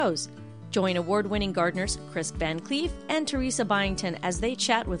Rose. Join award-winning gardeners Chris Van Cleef and Teresa Byington as they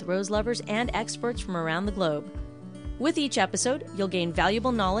chat with rose lovers and experts from around the globe. With each episode, you'll gain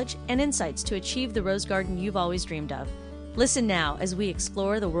valuable knowledge and insights to achieve the rose garden you've always dreamed of. Listen now as we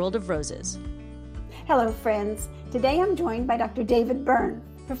explore the world of roses. Hello, friends. Today I'm joined by Dr. David Byrne,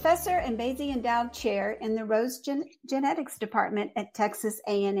 Professor and Basie Endowed Chair in the Rose Genetics Department at Texas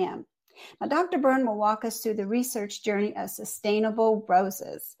A&M. Now, Dr. Byrne will walk us through the research journey of sustainable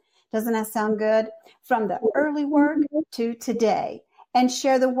roses. Doesn't that sound good? From the early work to today, and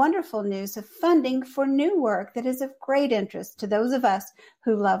share the wonderful news of funding for new work that is of great interest to those of us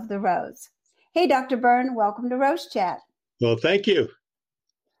who love the rose. Hey, Dr. Byrne, welcome to Rose Chat. Well, thank you.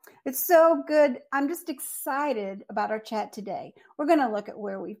 It's so good. I'm just excited about our chat today. We're going to look at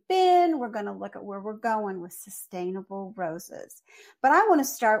where we've been. We're going to look at where we're going with sustainable roses. But I want to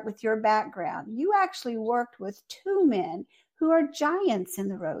start with your background. You actually worked with two men who are giants in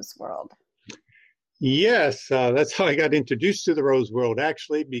the rose world. Yes, that's how I got introduced to the rose world,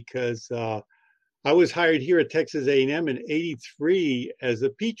 actually, because I was hired here at Texas A&M in '83 as a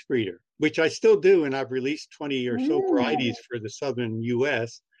peach breeder, which I still do, and I've released 20 or so varieties for the southern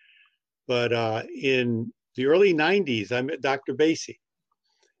U.S., but in the early 90s, I met Dr. Basie.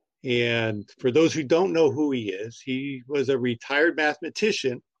 And for those who don't know who he was a retired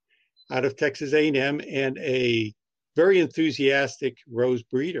mathematician out of Texas A&M and a very enthusiastic rose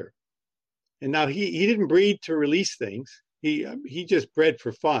breeder. And now he didn't breed to release things. He just bred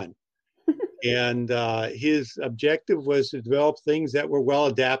for fun. And his objective was to develop things that were well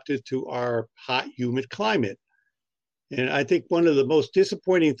adapted to our hot, humid climate. And I think one of the most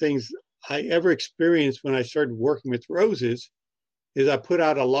disappointing things I ever experienced when I started working with roses is I put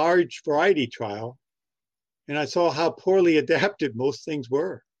out a large variety trial and I saw how poorly adapted most things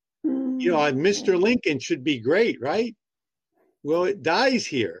were. You know, Mr. Lincoln should be great, right? Well, it dies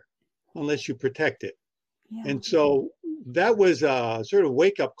here unless you protect it. Yeah. And so that was a sort of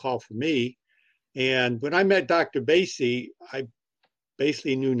wake-up call for me. And when I met Dr. Basie, I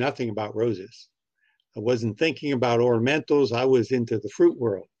basically knew nothing about roses. I wasn't thinking about ornamentals. I was into the fruit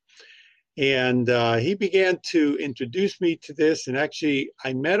world. And he began to introduce me to this. And actually,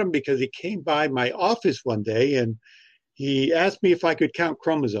 I met him because he came by my office one day and he asked me if I could count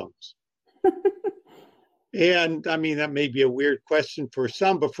chromosomes. And I mean, that may be a weird question for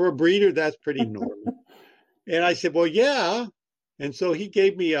some, but for a breeder, that's pretty normal. And I said, well, yeah. And so he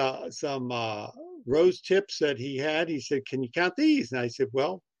gave me some rose tips that he had. He said, can you count these? And I said,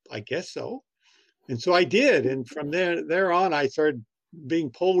 well, I guess so. And so I did. And from there on, I started being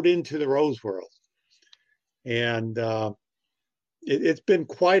pulled into the rose world. And it's been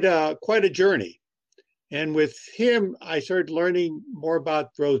quite a journey. And with him, I started learning more about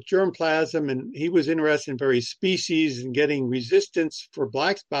rose germplasm, and he was interested in various species and getting resistance for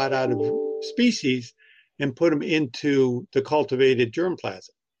black spot out of species and put them into the cultivated germplasm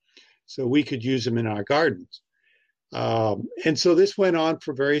so we could use them in our gardens. And so this went on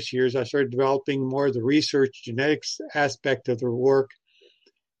for various years. I started developing more of the research genetics aspect of the work.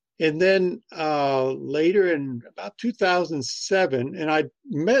 And then later in about 2007, and I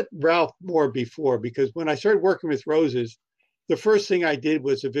met Ralph Moore before, because when I started working with roses, the first thing I did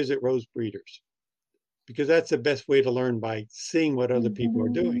was to visit rose breeders, because that's the best way to learn, by seeing what other people are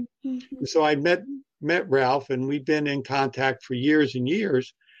doing. And so I met Ralph, and we've been in contact for years and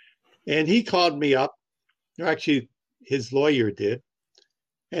years. And he called me up, or actually his lawyer did,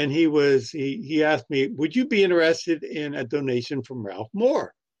 and he asked me, would you be interested in a donation from Ralph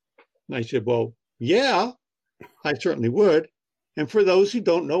Moore? And I said, well, yeah, I certainly would. And for those who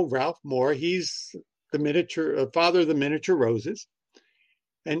don't know Ralph Moore, he's the father of the miniature roses.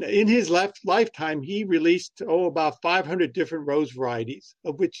 And in his lifetime, he released, about 500 different rose varieties,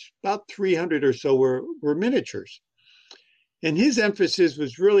 of which about 300 or so were miniatures. And his emphasis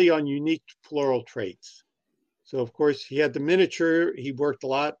was really on unique floral traits. So, of course, he had the miniature. He worked a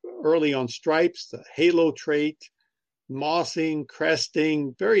lot early on stripes, the halo trait, mossing,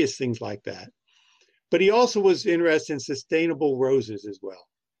 cresting, various things like that. But he also was interested in sustainable roses as well.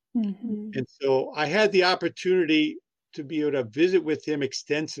 Mm-hmm. And so I had the opportunity to be able to visit with him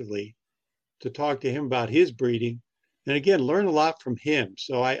extensively, to talk to him about his breeding, and again, learn a lot from him.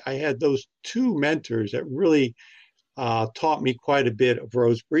 So I had those two mentors that really taught me quite a bit of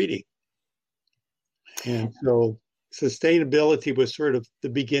rose breeding. And so sustainability was sort of the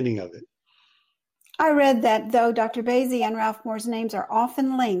beginning of it. I read that though Dr. Basie and Ralph Moore's names are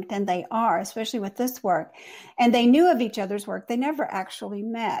often linked, and they are, especially with this work, and they knew of each other's work, they never actually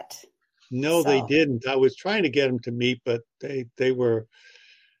met. No, they didn't. I was trying to get them to meet, but they were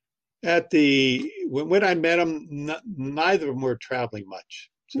when I met them, neither of them were traveling much.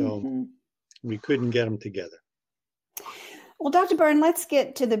 So we couldn't get them together. Well, Dr. Byrne, let's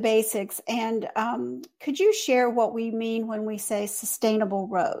get to the basics. And could you share what we mean when we say sustainable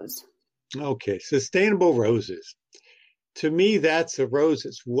rose? Okay, sustainable roses. To me, that's a rose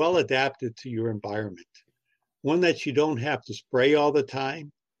that's well adapted to your environment. One that you don't have to spray all the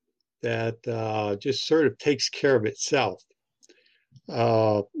time, that just sort of takes care of itself.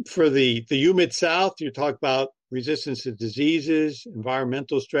 For the humid South, you talk about resistance to diseases,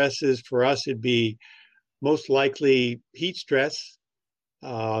 environmental stresses. For us, it'd be most likely heat stress,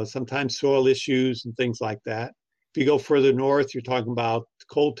 sometimes soil issues and things like that. If you go further north, you're talking about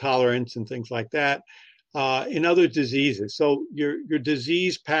cold tolerance and things like that, and other diseases. So your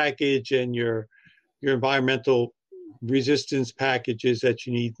disease package and your environmental resistance packages that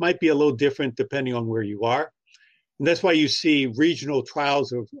you need might be a little different depending on where you are. And that's why you see regional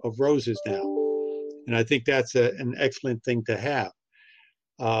trials of roses now. And I think that's an excellent thing to have.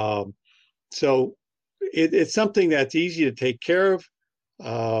 So it's something that's easy to take care of.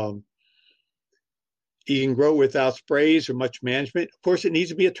 You can grow without sprays or much management. Of course, it needs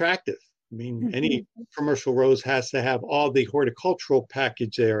to be attractive. I mean, any commercial rose has to have all the horticultural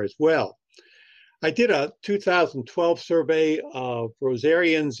package there as well. I did a 2012 survey of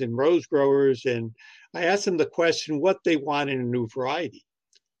rosarians and rose growers, and I asked them the question what they want in a new variety.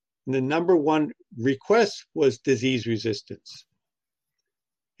 And the number one request was disease resistance.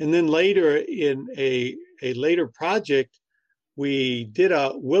 And then later in a later project, we did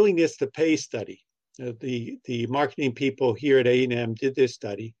a willingness to pay study. The marketing people here at A&M did this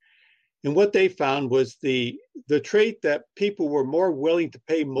study. And what they found was the trait that people were more willing to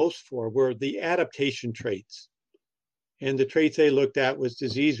pay most for were the adaptation traits. And the traits they looked at was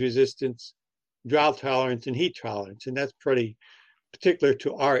disease resistance, drought tolerance, and heat tolerance. And that's pretty particular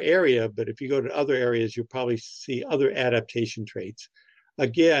to our area. But if you go to other areas, you'll probably see other adaptation traits.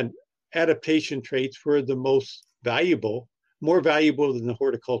 Again, adaptation traits were the most valuable, more valuable than the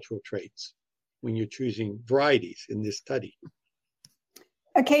horticultural traits when you're choosing varieties in this study.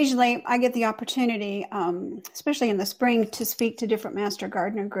 Occasionally, I get the opportunity, especially in the spring, to speak to different master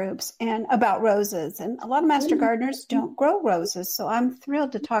gardener groups and about roses. And a lot of master gardeners don't grow roses, so I'm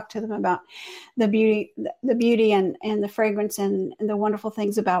thrilled to talk to them about the beauty and the fragrance and the wonderful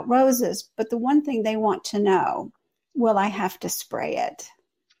things about roses. But the one thing they want to know, will I have to spray it?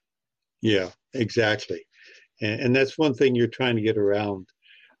 Yeah, exactly. And that's one thing you're trying to get around.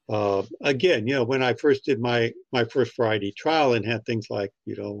 Again, when I first did my first variety trial and had things like,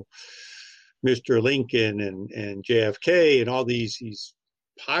 Mr. Lincoln and JFK and all these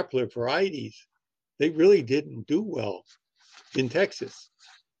popular varieties, they really didn't do well in Texas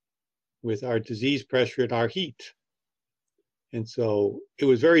with our disease pressure and our heat. And so it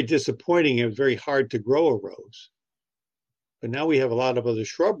was very disappointing. It was very hard to grow a rose. But now we have a lot of other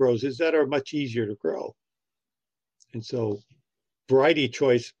shrub roses that are much easier to grow. And so variety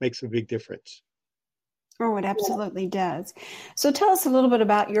choice makes a big difference. Oh, it absolutely does. So tell us a little bit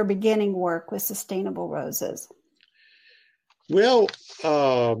about your beginning work with sustainable roses. Well,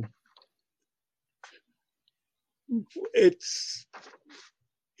 it's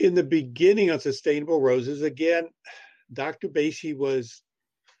in the beginning of sustainable roses. Again, Dr. Basie was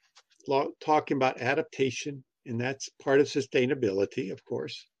talking about adaptation, and that's part of sustainability, of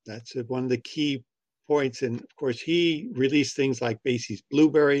course. That's one of the key points. And of course, he released things like Basie's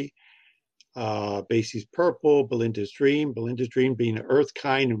Blueberry, Basie's Purple, Belinda's Dream being an earth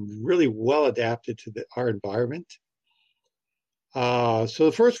kind and really well adapted to our environment. So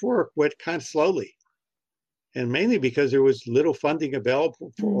the first work went kind of slowly, and mainly because there was little funding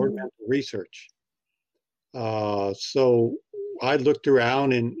available for ornamental research. So I looked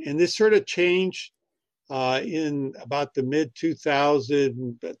around, and this sort of changed in about the mid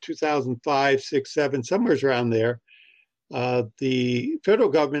 2005, 6, 7, somewhere around there. The federal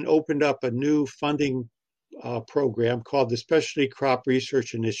government opened up a new funding program called the Specialty Crop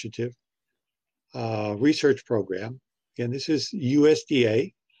Research Initiative research program. Again, this is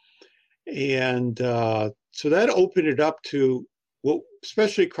USDA. And so that opened it up to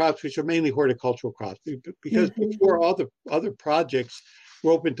specialty crops, which are mainly horticultural crops, because before all the other projects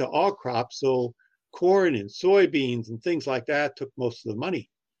were open to all crops. So corn and soybeans and things like that took most of the money.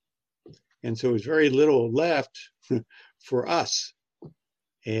 And so there was very little left for us.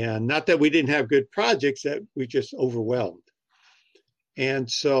 And not that we didn't have good projects, that we just overwhelmed. And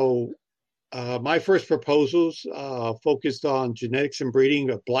so my first proposals focused on genetics and breeding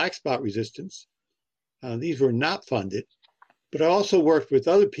of black spot resistance. These were not funded, but I also worked with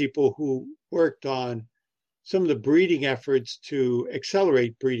other people who worked on some of the breeding efforts to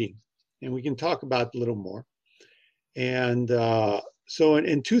accelerate breeding. And we can talk about it a little more. And so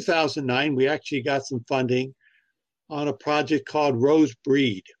in 2009, we actually got some funding on a project called Rose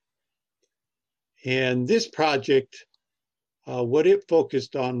Breed. And this project, what it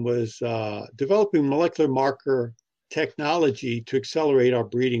focused on was developing molecular marker technology to accelerate our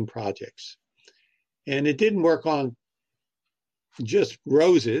breeding projects. And it didn't work on just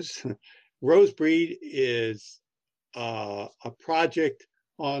roses. Rose Breed is a project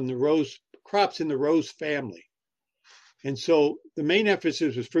on the rose crops in the rose family. And so the main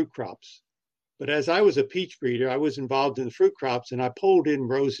emphasis was fruit crops. But as I was a peach breeder, I was involved in the fruit crops, and I pulled in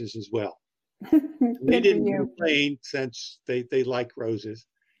roses as well. They didn't complain since they like roses.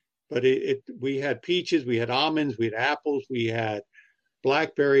 But we had peaches, we had almonds, we had apples, we had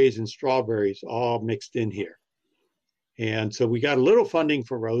blackberries and strawberries all mixed in here. And so we got a little funding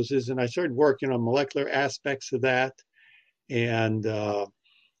for roses, and I started working on molecular aspects of that and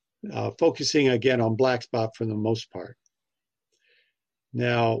focusing again on black spot for the most part.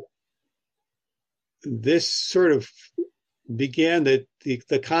 Now, this sort of began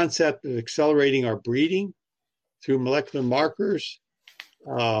the concept of accelerating our breeding through molecular markers.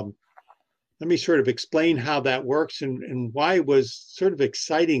 Let me sort of explain how that works and why it was sort of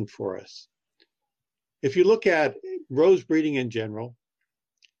exciting for us. If you look at rose breeding in general,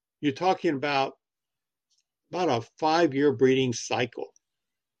 you're talking about a 5-year breeding cycle.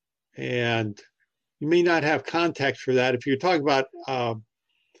 And you may not have context for that. If you're talking about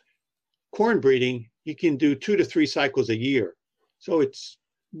corn breeding, you can do 2 to 3 cycles a year. So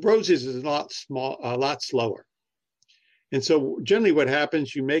roses is a lot slower. And so generally what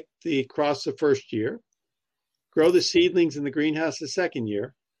happens, you make the cross the first year, grow the seedlings in the greenhouse the second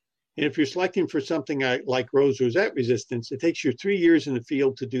year. And if you're selecting for something like rose rosette resistance, it takes you 3 years in the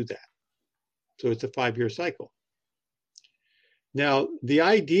field to do that. So it's a 5-year cycle. Now, the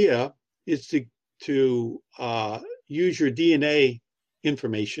idea is to use your DNA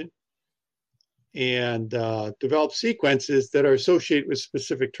information and develop sequences that are associated with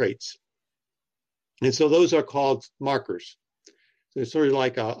specific traits. And so those are called markers. So it's sort of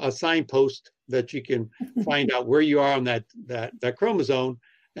like a signpost that you can find out where you are on that chromosome.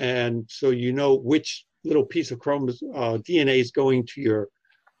 And so you know which little piece of DNA is going to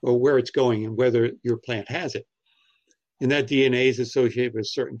or where it's going and whether your plant has it. And that DNA is associated with a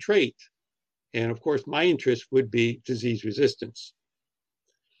certain trait. And of course, my interest would be disease resistance.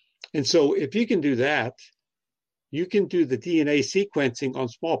 And so if you can do that, you can do the DNA sequencing on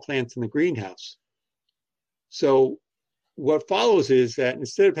small plants in the greenhouse. So what follows is that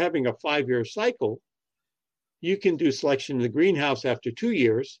instead of having a 5-year cycle, you can do selection in the greenhouse after 2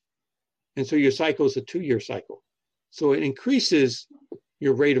 years. And so your cycle is a 2-year cycle. So it increases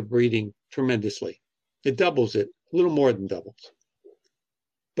your rate of breeding tremendously. It doubles it, a little more than doubles.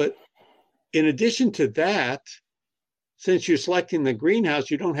 But in addition to that, since you're selecting the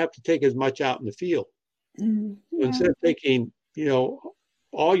greenhouse, you don't have to take as much out in the field. Mm-hmm. So instead of taking,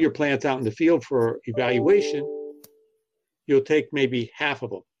 all your plants out in the field for evaluation, you'll take maybe half of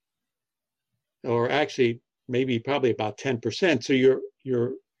them, or actually maybe probably about 10%. So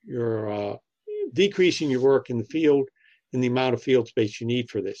you're decreasing your work in the field and the amount of field space you need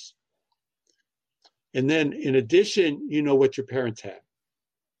for this. And then in addition, you know what your parents have,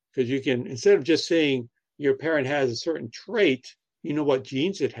 because you can, instead of just saying your parent has a certain trait, you know what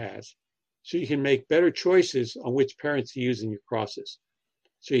genes it has. So you can make better choices on which parents to use in your crosses.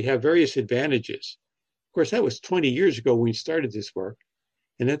 So you have various advantages. Of course, that was 20 years ago when we started this work.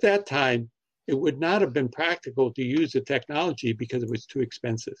 And at that time, it would not have been practical to use the technology because it was too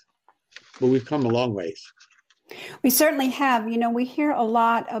expensive. But we've come a long ways. We certainly have. We hear a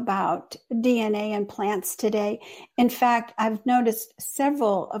lot about DNA in plants today. In fact, I've noticed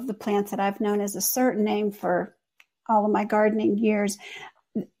several of the plants that I've known as a certain name for all of my gardening years,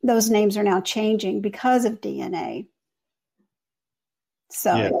 those names are now changing because of DNA.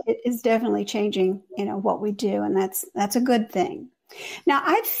 So It is definitely changing, what we do, and that's a good thing. Now,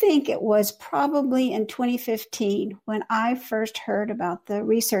 I think it was probably in 2015 when I first heard about the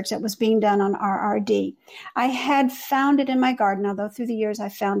research that was being done on RRD. I had found it in my garden, although through the years I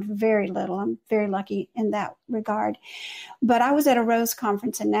found very little. I'm very lucky in that regard. But I was at a rose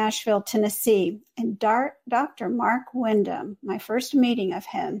conference in Nashville, Tennessee, and Dr. Mark Wyndham, my first meeting of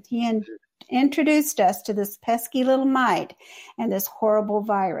him, he introduced us to this pesky little mite and this horrible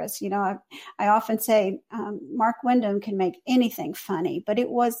virus. I often say Mark Wyndham can make anything funny, but it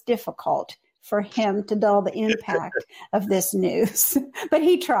was difficult for him to dull the impact of this news, but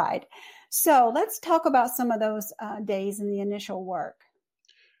he tried. So let's talk about some of those days in the initial work.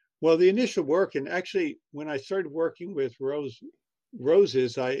 Well, the initial work, and actually when I started working with roses, rose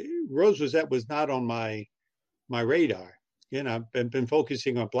rosette was not on my radar. Again, I've been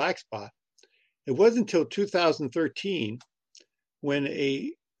focusing on black spot. It wasn't until 2013 when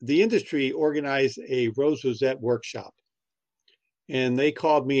the industry organized a rose rosette workshop. And they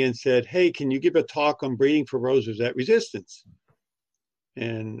called me and said, hey, can you give a talk on breeding for rose rosette resistance?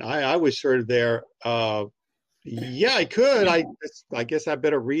 And I was sort of there, yeah, I could. I guess I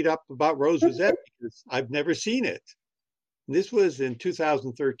better read up about rose rosette because I've never seen it. And this was in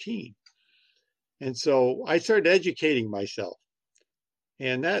 2013. And so I started educating myself.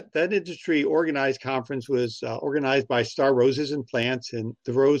 And that industry organized conference was organized by Star Roses and Plants and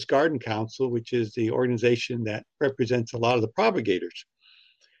the Rose Garden Council, which is the organization that represents a lot of the propagators.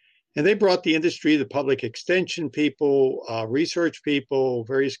 And they brought the industry, the public extension people, research people,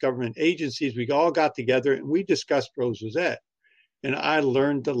 various government agencies. We all got together and we discussed rose rosette. And I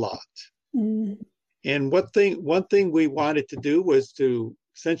learned a lot. Mm. And one thing we wanted to do was to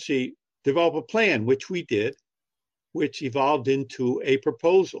essentially develop a plan, which we did, which evolved into a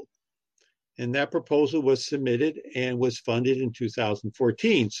proposal. And that proposal was submitted and was funded in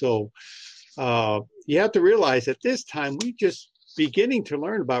 2014. So you have to realize at this time, we just beginning to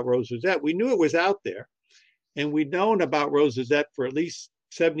learn about rose rosette. We knew it was out there, and we'd known about rose rosette for at least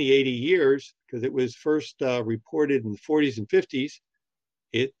 70, 80 years because it was first reported in the 40s and 50s.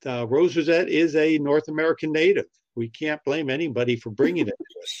 Rose rosette is a North American native. We can't blame anybody for bringing it.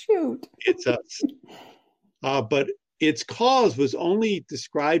 Shoot. It's us. But its cause was only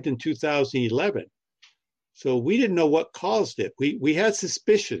described in 2011. So we didn't know what caused it. We had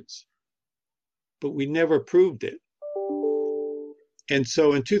suspicions, but we never proved it. And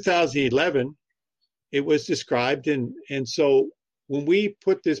so in 2011, it was described. And so when we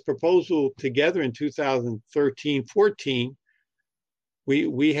put this proposal together in 2013, 14, we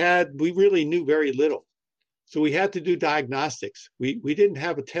really knew very little. So we had to do diagnostics. We didn't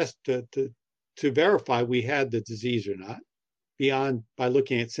have a test to verify we had the disease or not, beyond by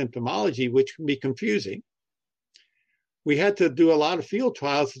looking at symptomology, which can be confusing. We had to do a lot of field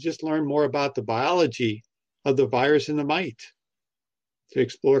trials to just learn more about the biology of the virus and the mite, to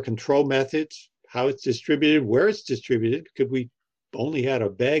explore control methods, how it's distributed, where it's distributed, because we only had a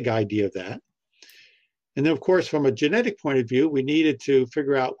vague idea of that. And then, of course, from a genetic point of view, we needed to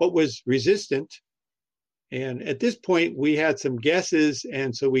figure out what was resistant. And at this point, we had some guesses,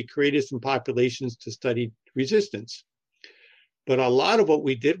 and so we created some populations to study resistance. But a lot of what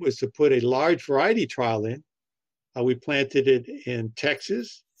we did was to put a large variety trial in. We planted it in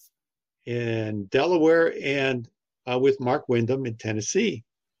Texas, in Delaware, and with Mark Windham in Tennessee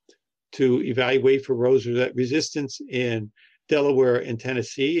to evaluate for rose rosette resistance in Delaware and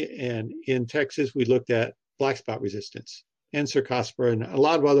Tennessee. And in Texas, we looked at black spot resistance and Cercospora and a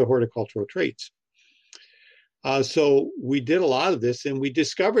lot of other horticultural traits. So we did a lot of this, and we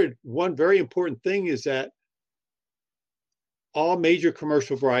discovered one very important thing is that all major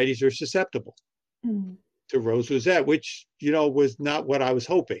commercial varieties are susceptible to rose rosette, which, was not what I was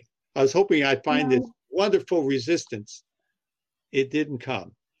hoping. I was hoping I'd find this wonderful resistance. It didn't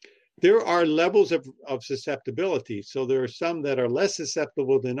come. There are levels of susceptibility. So there are some that are less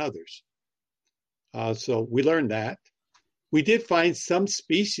susceptible than others. So we learned that. We did find some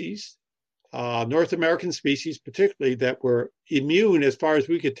species, North American species particularly, that were immune, as far as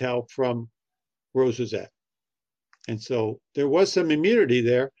we could tell, from rose rosette. And so there was some immunity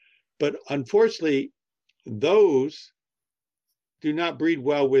there, but unfortunately, those do not breed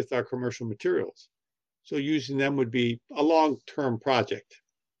well with our commercial materials. So using them would be a long-term project.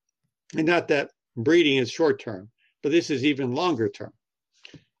 And not that breeding is short-term, but this is even longer term.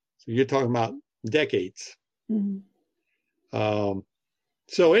 So you're talking about decades. Mm-hmm.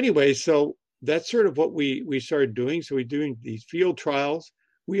 So anyway, so that's sort of what we started doing. So we're doing these field trials.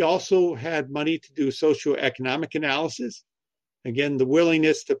 We also had money to do socioeconomic analysis. Again, the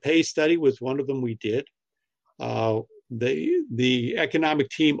willingness to pay study was one of them we did. The economic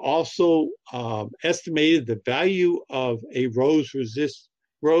team also estimated the value of a rose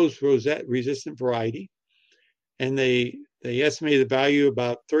rosette resistant variety, and they estimated the value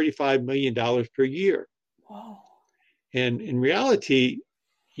about $35 million per year. Wow! And in reality,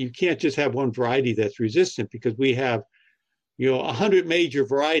 you can't just have one variety that's resistant because we have, 100 major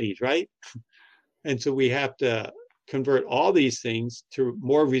varieties, right? And so we have to convert all these things to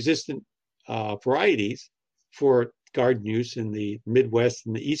more resistant varieties for garden use in the Midwest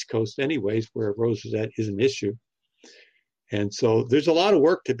and the East Coast anyways, where rose rosette is an issue. And so there's a lot of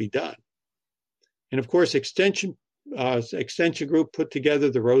work to be done. And of course, Extension Group put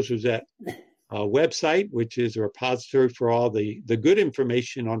together the rose rosette website, which is a repository for all the good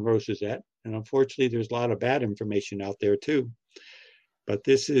information on rose rosette. And unfortunately, there's a lot of bad information out there too. but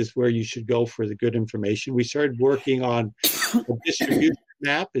this is where you should go for the good information. We started working on a distribution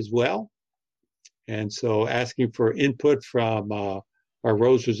map as well. And so asking for input from our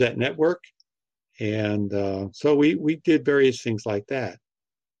Rose Rosette network. And so we did various things like that.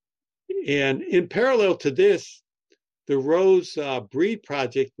 And in parallel to this, the Rose Breed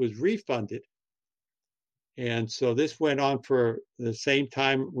Project was refunded. And so this went on for the same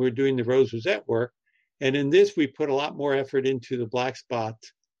time we're doing the Rose Rosette work. And in this, we put a lot more effort into the black spot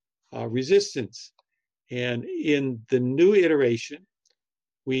resistance. And in the new iteration,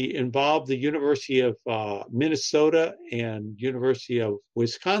 we involved the University of Minnesota and University of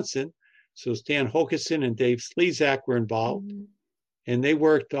Wisconsin. So Stan Hokeson and Dave Slezak were involved. And they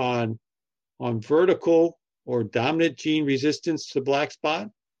worked on vertical or dominant gene resistance to black spot.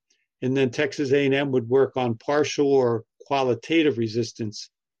 And then Texas A&M would work on partial or qualitative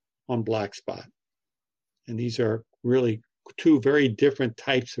resistance on black spot. And these are really two very different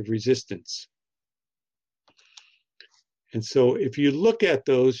types of resistance. And so if you look at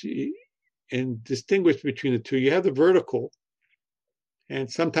those and distinguish between the two, you have the vertical, and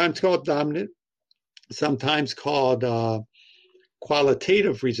sometimes called dominant, sometimes called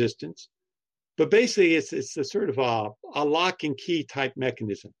qualitative resistance. But basically, it's a sort of a lock and key type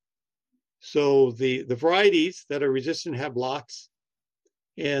mechanism. So the varieties that are resistant have locks,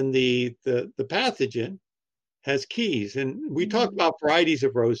 and the pathogen has keys. And we talk about varieties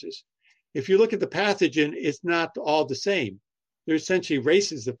of roses. If you look at the pathogen, it's not all the same. They're essentially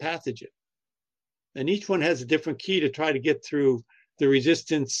races of pathogen. And each one has a different key to try to get through the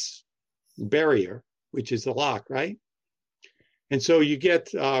resistance barrier, which is the lock, right? And so you get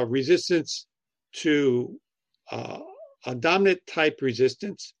resistance to a dominant type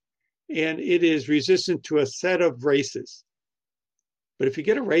resistance, and it is resistant to a set of races. But if you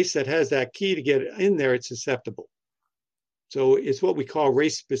get a race that has that key to get in there, it's susceptible. So it's what we call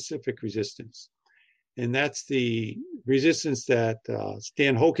race-specific resistance. And that's the resistance that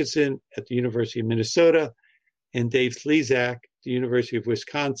Stan Hokeson at the University of Minnesota and Dave Slezak at the University of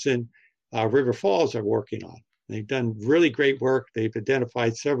Wisconsin, River Falls are working on. They've done really great work. They've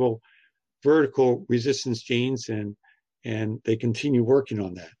identified several vertical resistance genes, and they continue working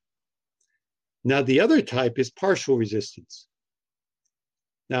on that. Now, the other type is partial resistance.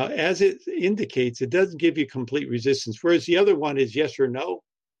 Now, as it indicates, it doesn't give you complete resistance, whereas the other one is yes or no.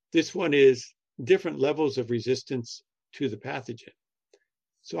 This one is different levels of resistance to the pathogen.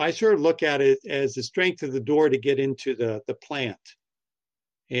 So I sort of look at it as the strength of the door to get into the plant.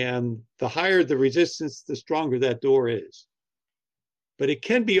 And the higher the resistance, the stronger that door is. But it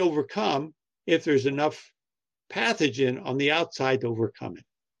can be overcome if there's enough pathogen on the outside to overcome it.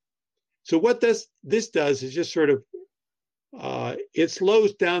 So what this does is just sort of, it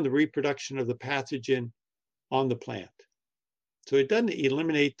slows down the reproduction of the pathogen on the plant. So it doesn't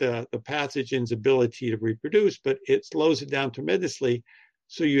eliminate the pathogen's ability to reproduce, but it slows it down tremendously,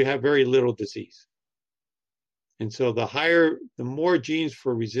 so you have very little disease. And so the more genes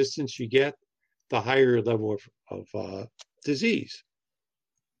for resistance you get, the higher level of disease.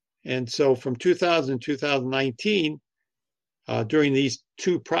 And so from 2000 to 2019, during these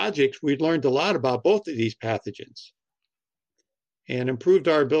two projects, we learned a lot about both of these pathogens and improved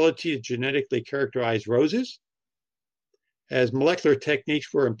our ability to genetically characterize roses. As molecular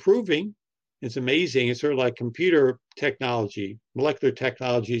techniques were improving, it's amazing. It's sort of like computer technology. Molecular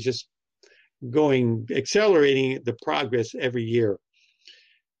technology is just accelerating the progress every year.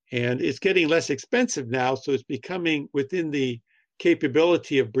 And it's getting less expensive now, so it's becoming within the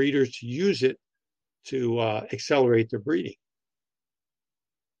capability of breeders to use it to accelerate their breeding.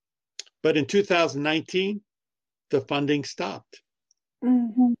 But in 2019, the funding stopped.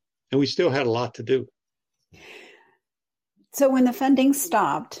 Mm-hmm. And we still had a lot to do. So when the funding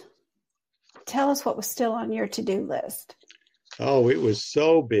stopped, tell us what was still on your to-do list. Oh, it was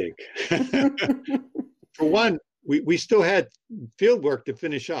so big. For one, we still had field work to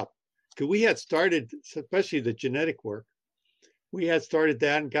finish up, because we had started, especially the genetic work, we had started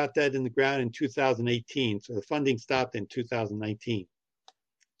that and got that in the ground in 2018. So the funding stopped in 2019.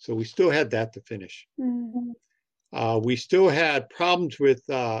 So we still had that to finish. Mm-hmm. We still had problems with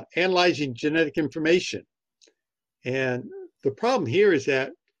analyzing genetic information. And the problem here is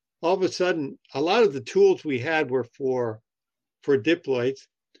that all of a sudden, a lot of the tools we had were for diploids.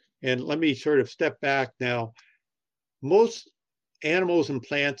 And let me sort of step back now. Most animals and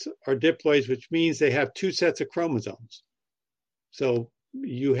plants are diploids, which means they have two sets of chromosomes. So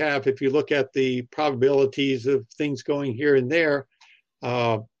you have, if you look at the probabilities of things going here and there,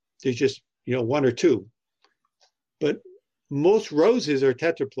 there's just, one or two. But most roses are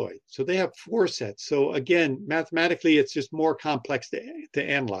tetraploid, so they have 4 sets. So again, mathematically, it's just more complex to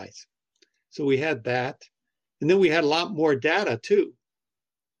analyze. So we had that. And then we had a lot more data too,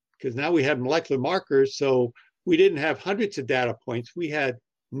 because now we had molecular markers. So we didn't have hundreds of data points. We had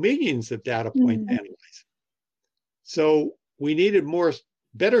millions of data points to analyze. So we needed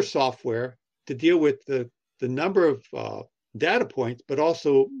better software to deal with the number of data points, but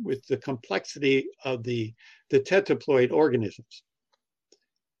also with the complexity of the tetraploid organisms.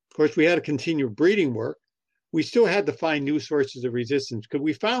 Of course, we had to continue breeding work. We still had to find new sources of resistance because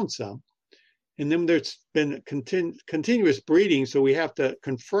we found some. And then there's been continuous breeding, so we have to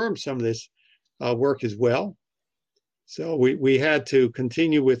confirm some of this work as well. So we had to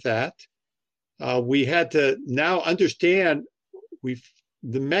continue with that. We had to now understand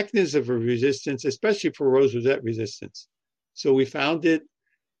the mechanism of resistance, especially for rose rosette resistance. So we found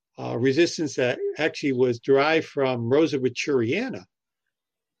resistance that actually was derived from Rosa wichuriana.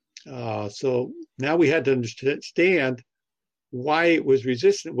 So now we had to understand why it was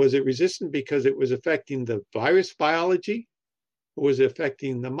resistant. Was it resistant because it was affecting the virus biology, or was it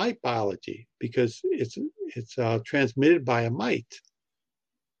affecting the mite biology because it's transmitted by a mite?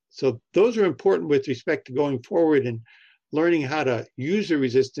 So those are important with respect to going forward and learning how to use the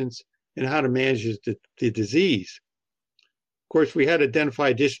resistance and how to manage the disease. Of course, we had to identify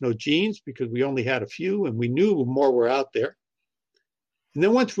additional genes because we only had a few and we knew more were out there. And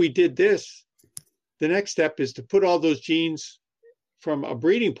then once we did this, the next step is to put all those genes from a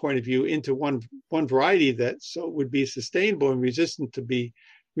breeding point of view into one variety that would be sustainable and resistant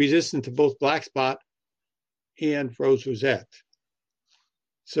to both black spot and rose rosette.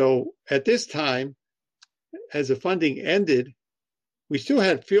 So at this time, as the funding ended, we still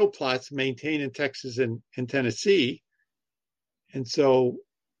had field plots to maintain in Texas and Tennessee. And so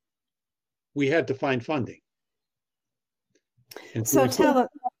we had to find funding. And so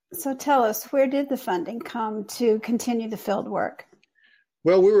tell us, where did the funding come to continue the field work?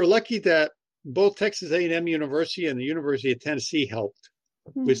 Well, we were lucky that both Texas A&M University and the University of Tennessee helped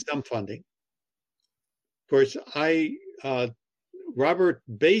with some funding. Of course, Robert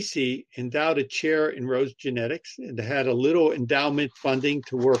Basie endowed a chair in rose genetics and had a little endowment funding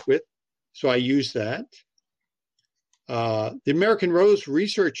to work with, so I used that. The American Rose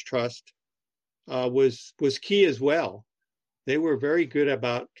Research Trust was key as well. They were very good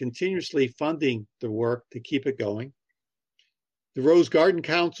about continuously funding the work to keep it going. The Rose Garden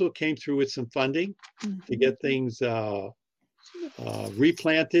Council came through with some funding to get things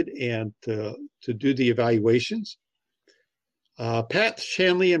replanted and to do the evaluations. Pat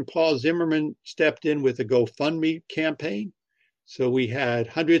Shanley and Paul Zimmerman stepped in with a GoFundMe campaign. So we had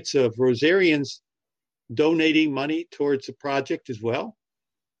hundreds of Rosarians donating money towards the project as well.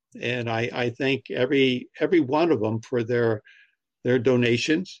 And I thank every one of them for their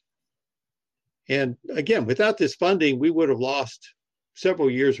donations. And again, without this funding, we would have lost several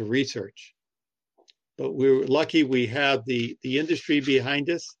years of research. But we were lucky we had the industry behind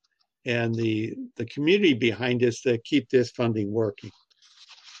us and the community behind us to keep this funding working.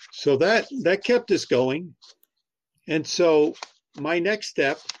 So that kept us going. And so my next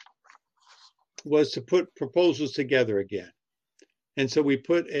step was to put proposals together again. And so we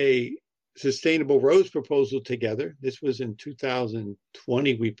put a sustainable rose proposal together. This was in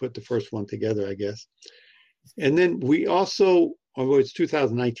 2020. We put the first one together, I guess. And then we also, it's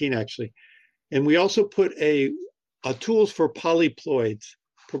 2019 actually. And we also put a tools for polyploids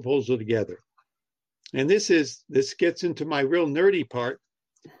proposal together. And this gets into my real nerdy part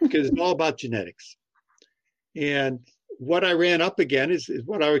because it's all about genetics. And what I ran up again is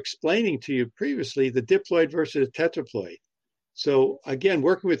what I was explaining to you previously, the diploid versus tetraploid. So again,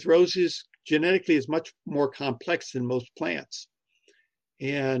 working with roses genetically is much more complex than most plants.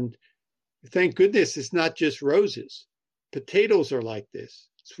 And thank goodness it's not just roses. Potatoes are like this.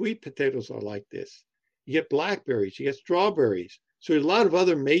 Sweet potatoes are like this. You get blackberries, you get strawberries. So there's a lot of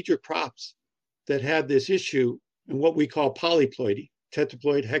other major crops that have this issue in what we call polyploidy,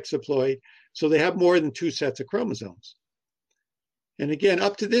 tetraploid, hexaploid. So they have more than 2 sets of chromosomes. And again,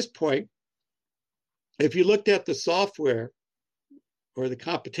 up to this point, if you looked at the software or the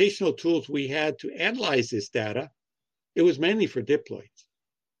computational tools we had to analyze this data, it was mainly for diploids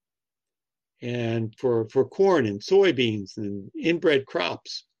and for corn and soybeans and inbred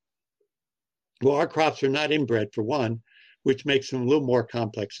crops. Well, our crops are not inbred for one, which makes them a little more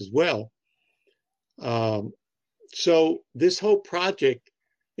complex as well. So this whole project,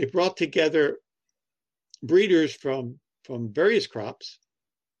 it brought together breeders from various crops,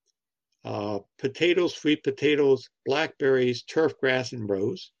 potatoes, sweet potatoes, blackberries, turfgrass, and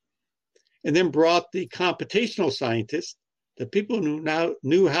rose, and then brought the computational scientists the people who now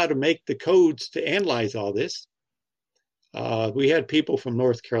knew how to make the codes to analyze all this. We had people from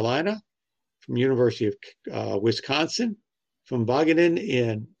North Carolina, from University of Wisconsin, from Wageningen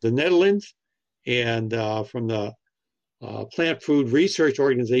in the Netherlands, and from the Plant Food Research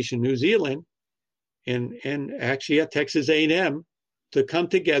Organization, New Zealand, and actually at Texas A&M, to come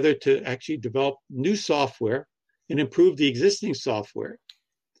together to actually develop new software and improve the existing software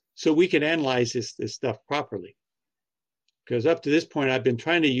so we can analyze this stuff properly. Because up to this point, I've been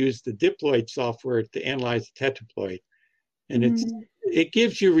trying to use the diploid software to analyze the tetraploid. And it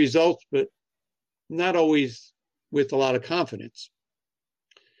gives you results, but not always with a lot of confidence.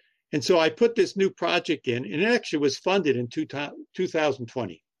 And so I put this new project in, and it actually was funded in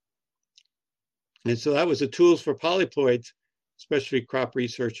 2020. And so that was the Tools for Polyploids, Specialty Crop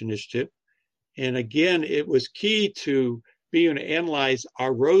Research Initiative. And again, it was key to being able to analyze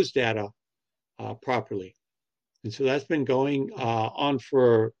our rose data properly. And so that's been going on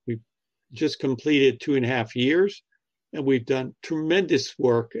we've just completed 2.5 years, and we've done tremendous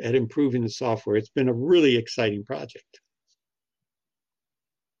work at improving the software. It's been a really exciting project.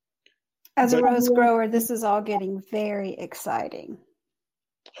 As a rose grower, this is all getting very exciting.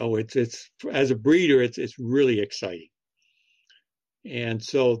 Oh, it's as a breeder, it's really exciting. And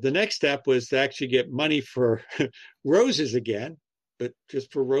so the next step was to actually get money for roses again, but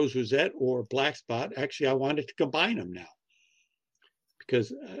just for rose rosette or black spot. Actually, I wanted to combine them now.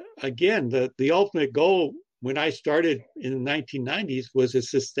 Because again, the ultimate goal when I started in the 1990s was a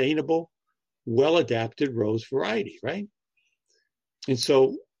sustainable, well-adapted rose variety, right? And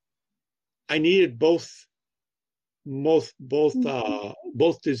so I needed both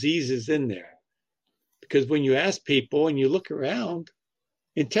diseases in there. Because when you ask people and you look around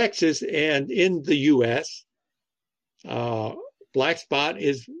in Texas and in the U.S., black spot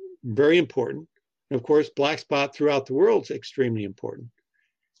is very important. And of course, black spot throughout the world is extremely important.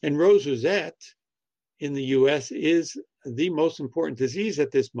 And rose rosette in the U.S. is the most important disease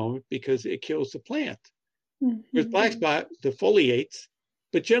at this moment because it kills the plant. Whereas black spot defoliates,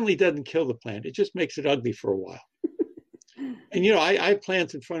 but generally doesn't kill the plant. It just makes it ugly for a while. And, I have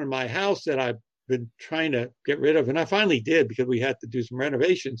plants in front of my house that I've been trying to get rid of. And I finally did because we had to do some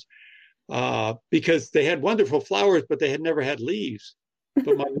renovations because they had wonderful flowers, but they had never had leaves.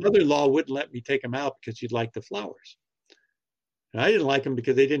 But my mother-in-law wouldn't let me take them out because she'd like the flowers. And I didn't like them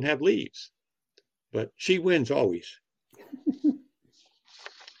because they didn't have leaves. But she wins always.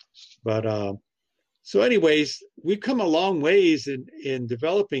 But so anyways, we've come a long ways in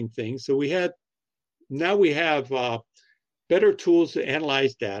developing things. So we have better tools to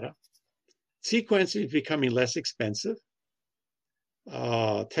analyze data. Sequencing is becoming less expensive.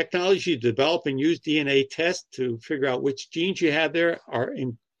 Technology to develop and use DNA tests to figure out which genes you have there are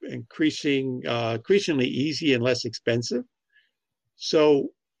increasingly easy and less expensive. So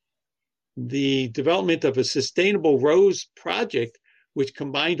the development of a sustainable rose project, which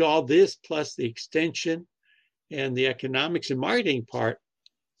combined all this plus the extension and the economics and marketing part,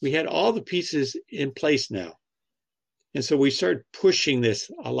 we had all the pieces in place now. And so we started pushing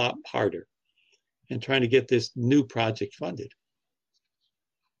this a lot harder and trying to get this new project funded.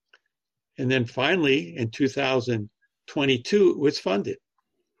 And then finally, in 2022, it was funded.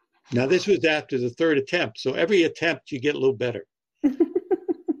 Now, this was after the third attempt. So every attempt, you get a little better.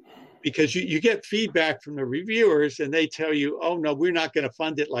 Because you get feedback from the reviewers and they tell you, oh, no, we're not going to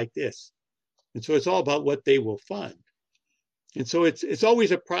fund it like this. And so it's all about what they will fund. And so it's always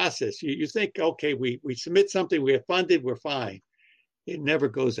a process. You think, okay, we submit something, we have funded, we're fine. It never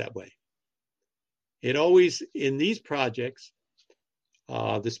goes that way. It always, in these projects,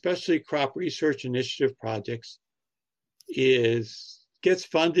 the Specialty Crop Research Initiative projects gets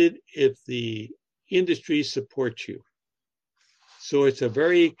funded if the industry supports you. So it's a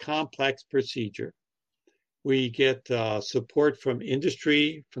very complex procedure. We get support from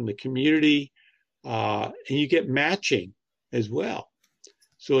industry, from the community, and you get matching as well.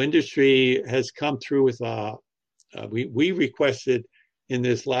 So industry has come through with, we requested in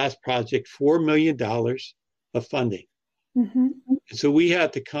this last project $4 million of funding. Mm-hmm. So we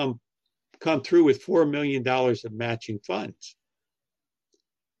had to come through with $4 million of matching funds.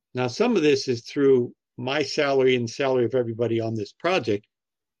 Now, some of this is through my salary and salary of everybody on this project.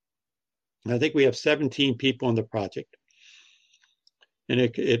 I think we have 17 people on the project. And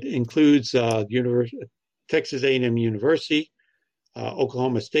it includes Texas A&M University,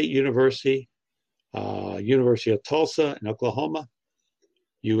 Oklahoma State University, University of Tulsa in Oklahoma.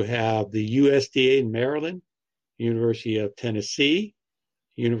 You have the USDA in Maryland, University of Tennessee,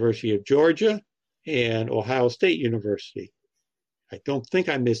 University of Georgia, and Ohio State University. I don't think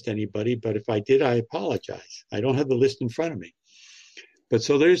I missed anybody, but if I did, I apologize. I don't have the list in front of me. But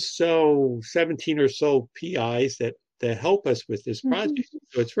so there's 17 or so PIs that help us with this project. Mm-hmm.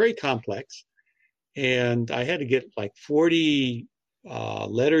 So it's very complex. And I had to get like 40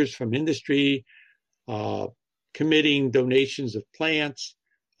 letters from industry, committing donations of plants,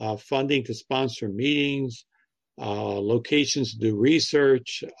 funding to sponsor meetings, locations to do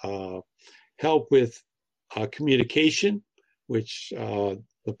research, help with communication, which the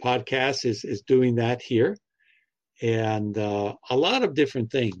podcast is doing that here, and a lot of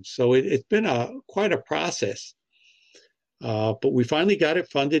different things. So it's been quite a process, but we finally got it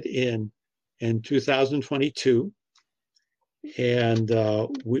funded in 2022, and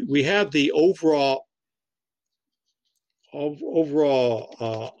we have the overall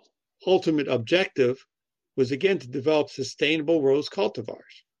ultimate objective was, again, to develop sustainable rose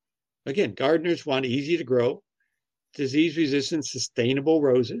cultivars. Again, gardeners want easy to grow, disease-resistant, sustainable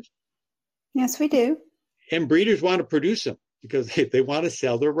roses. Yes, we do. And breeders want to produce them because they want to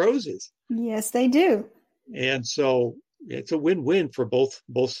sell their roses. Yes, they do. And so it's a win-win for both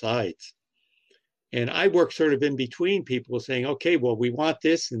sides. And I work sort of in between people saying, okay, well, we want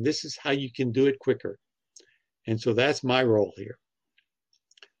this, and this is how you can do it quicker. And so that's my role here.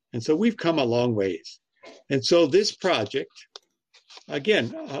 And so we've come a long ways. And so this project,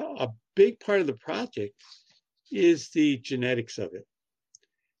 again, a big part of the project is the genetics of it.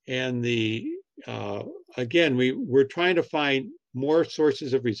 And again, we're trying to find more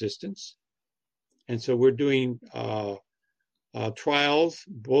sources of resistance. And so we're doing trials,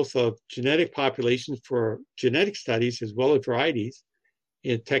 both of genetic populations for genetic studies as well as varieties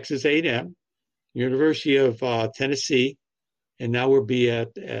in Texas A&M, University of Tennessee, and now we'll be at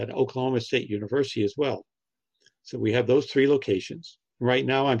Oklahoma State University as well. So we have those 3 locations. Right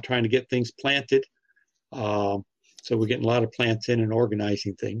now, I'm trying to get things planted. So we're getting a lot of plants in and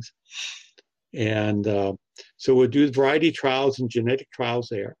organizing things. And so we'll do variety trials and genetic trials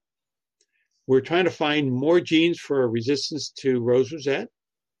there. We're trying to find more genes for resistance to rose rosette.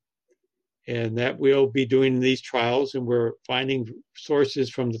 And that we'll be doing these trials. And we're finding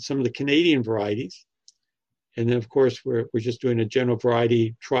sources from some of the Canadian varieties. And then, of course, we're just doing a general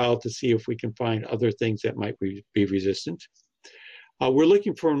variety trial to see if we can find other things that might be resistant. We're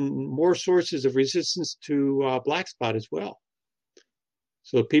looking for more sources of resistance to black spot as well.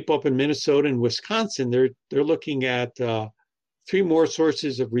 So people up in Minnesota and Wisconsin, they're looking at 3 more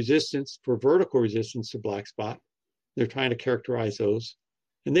sources of resistance for vertical resistance to black spot. They're trying to characterize those.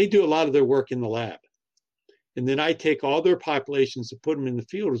 And they do a lot of their work in the lab. And then I take all their populations and put them in the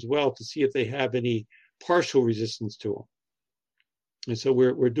field as well to see if they have any partial resistance to them. And so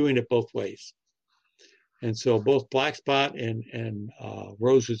we're doing it both ways. And so both black spot and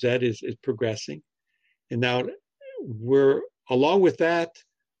rose rosette is progressing. And now along with that,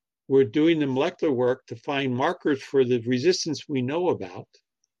 we're doing the molecular work to find markers for the resistance we know about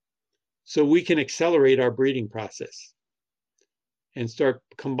so we can accelerate our breeding process and start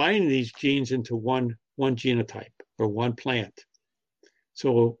combining these genes into one genotype or one plant.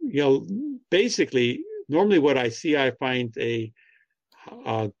 So, basically, normally what I see, I find a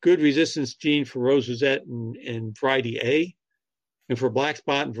good resistance gene for rose rosette in variety A, and for black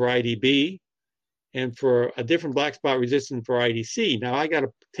spot in variety B, and for a different black spot resistant variety C. Now I got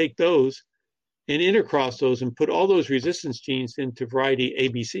to take those and intercross those and put all those resistance genes into variety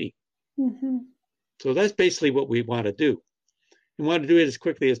ABC. Mm-hmm. So that's basically what we want to do. We want to do it as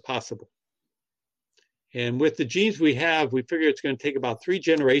quickly as possible. And with the genes we have, we figure it's going to take about 3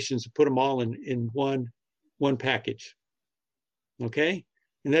 generations to put them all in one package. Okay?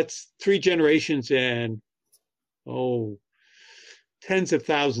 And that's 3 generations and, tens of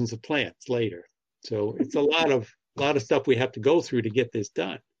thousands of plants later. So it's a lot of stuff we have to go through to get this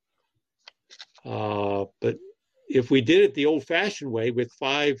done. But if we did it the old-fashioned way with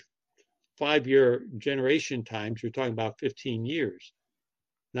 5-year generation times, you're talking about 15 years.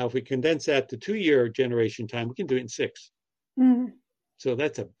 Now, if we condense that to 2-year generation time, we can do it in 6. Mm. So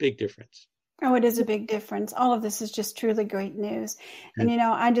that's a big difference. Oh, it is a big difference. All of this is just truly great news. And,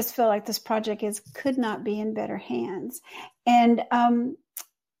 I just feel like this project could not be in better hands. And,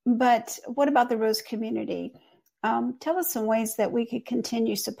 but what about the rose community? Tell us some ways that we could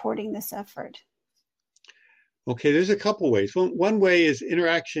continue supporting this effort. Okay, there's a couple ways. One way is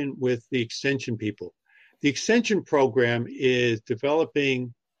interaction with the extension people. The extension program is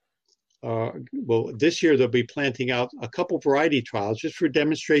developing, this year they'll be planting out a couple variety trials just for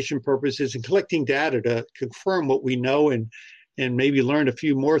demonstration purposes and collecting data to confirm what we know and maybe learn a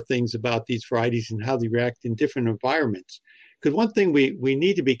few more things about these varieties and how they react in different environments. Because one thing we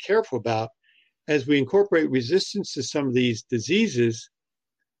need to be careful about as we incorporate resistance to some of these diseases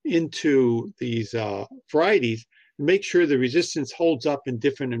into these varieties, make sure the resistance holds up in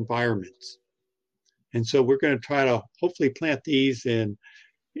different environments. And so we're going to try to hopefully plant these in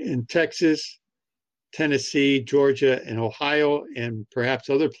Texas, Tennessee, Georgia, and Ohio, and perhaps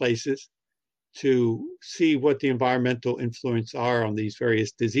other places to see what the environmental influence are on these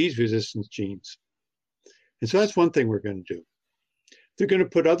various disease resistance genes. And so that's one thing we're going to do. They're going to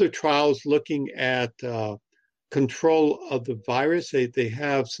put other trials looking at control of the virus. They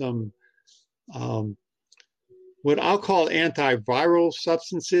have some what I'll call antiviral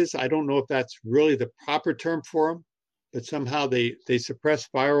substances. I don't know if that's really the proper term for them, but somehow they suppress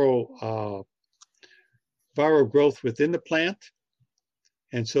viral growth within the plant.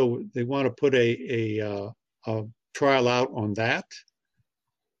 And so they want to put a trial out on that.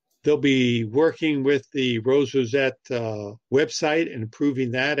 They'll be working with the Rose Rosette website and improving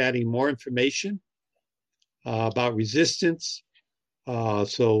that, adding more information about resistance.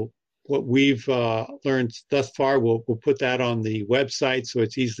 So what we've learned thus far, we'll put that on the website so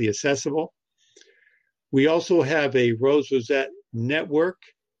it's easily accessible. We also have a Rose Rosette network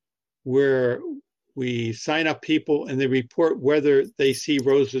where we sign up people and they report whether they see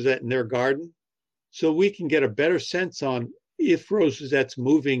Rose Rosette in their garden, so we can get a better sense on if Rose Rosette's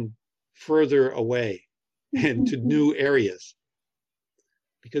moving further away and to new areas,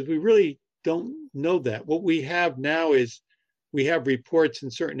 because we really don't know that. What we have now is we have reports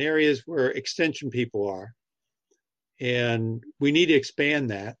in certain areas where extension people are, and we need to expand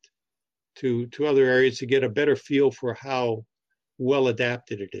that to other areas to get a better feel for how well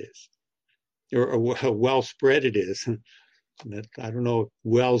adapted it is, or how well spread it is. I don't know if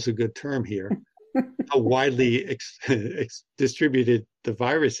well's a good term here. How widely distributed the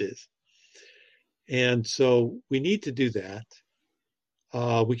virus is. And so we need to do that.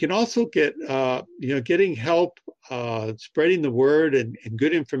 We can also get, getting help spreading the word and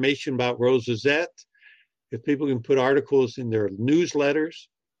good information about Rose Rosette. If people can put articles in their newsletters,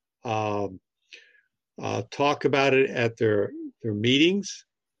 talk about it at their meetings.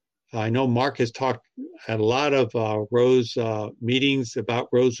 I know Mark has talked at a lot of Rose meetings about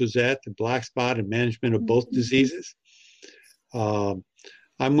Rose Rosette and black spot and management of both diseases. I'm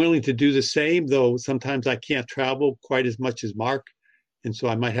willing to do the same, though sometimes I can't travel quite as much as Mark, and so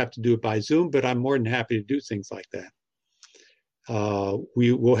I might have to do it by Zoom, but I'm more than happy to do things like that.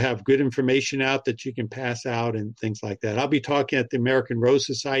 We will have good information out that you can pass out and things like that. I'll be talking at the American Rose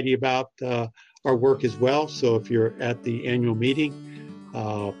Society about our work as well, so if you're at the annual meeting,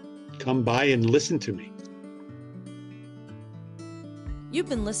 come by and listen to me. You've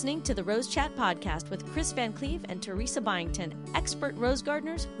been listening to the Rose Chat podcast with Chris Van Cleve and Teresa Byington, expert rose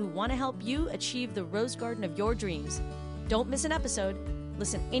gardeners who want to help you achieve the rose garden of your dreams. Don't miss an episode.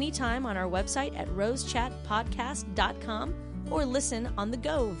 Listen anytime on our website at rosechatpodcast.com or listen on the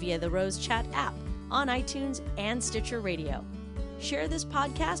go via the Rose Chat app on iTunes and Stitcher Radio. Share this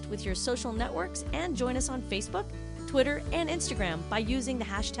podcast with your social networks and join us on Facebook, Twitter, and Instagram by using the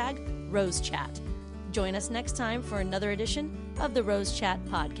hashtag RoseChat. Join us next time for another edition of the Rose Chat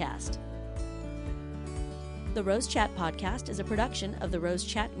podcast. The Rose Chat podcast is a production of the Rose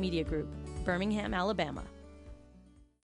Chat Media Group, Birmingham, Alabama.